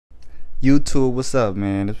YouTube, what's up,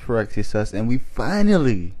 man? It's Prexy Sus, and we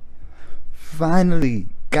finally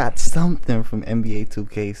got something from NBA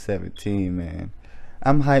 2K17, man.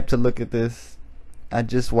 I'm hyped to look at this. I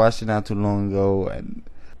just watched it not too long ago, and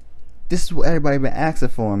this is what everybody been asking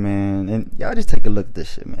for, man. And y'all just take a look at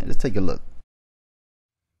this shit, man. Just take a look.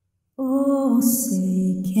 Oh,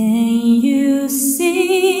 say, can you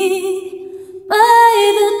see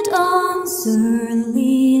by the dawn's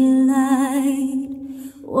early light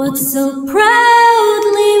what so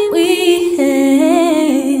proudly we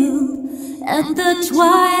hailed at the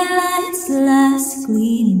twilight's last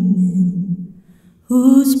gleaming,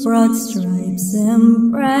 whose broad stripes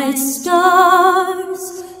and bright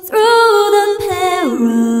stars through the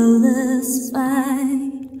perilous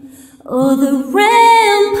fight o'er the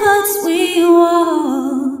ramparts we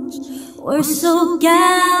watched were so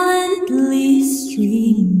gallantly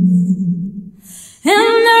streaming,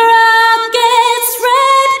 and the rocket's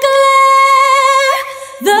red glare,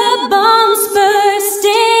 the bombs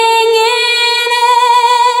bursting in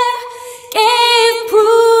air, gave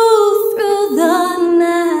proof through the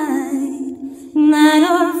night that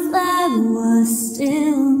our flag was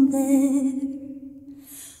still there.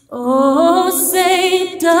 Oh,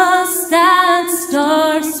 say, does that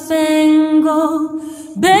star-spangled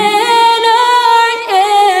banner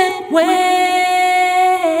yet wave?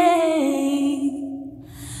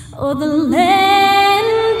 Oh, the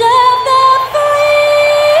land of the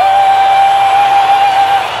free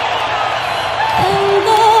and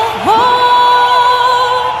the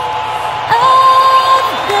home of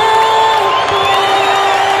the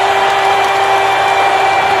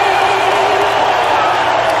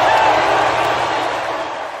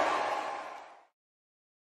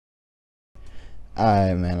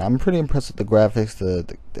Alright, man. I'm pretty impressed with the graphics.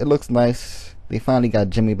 It looks nice. They finally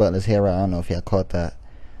got Jimmy Butler's hair out. I don't know if y'all caught that.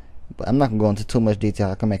 But I'm not gonna go into too much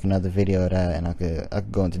detail. I can make another video of that, and I could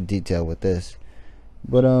go into detail with this.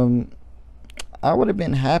 But I would have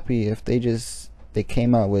been happy if they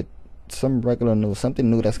came out with some regular news, something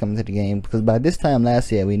new that's coming to the game. Because by this time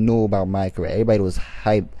last year, we knew about Minecraft. Everybody was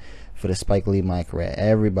hyped for the Spike Lee Minecraft.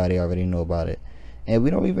 Everybody already knew about it, and we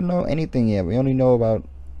don't even know anything yet. We only know about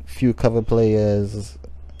few cover players,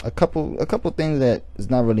 a couple things that is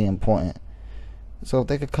not really important. So if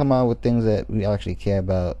they could come out with things that we actually care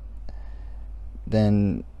about,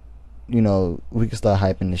 then we can start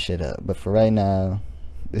hyping this shit up. But for right now,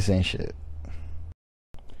 this ain't shit.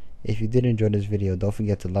 If you did enjoy this video, don't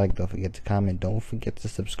forget to like, don't forget to comment, don't forget to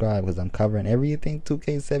subscribe, because I'm covering everything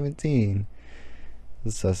 2K17.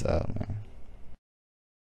 It's us out, man.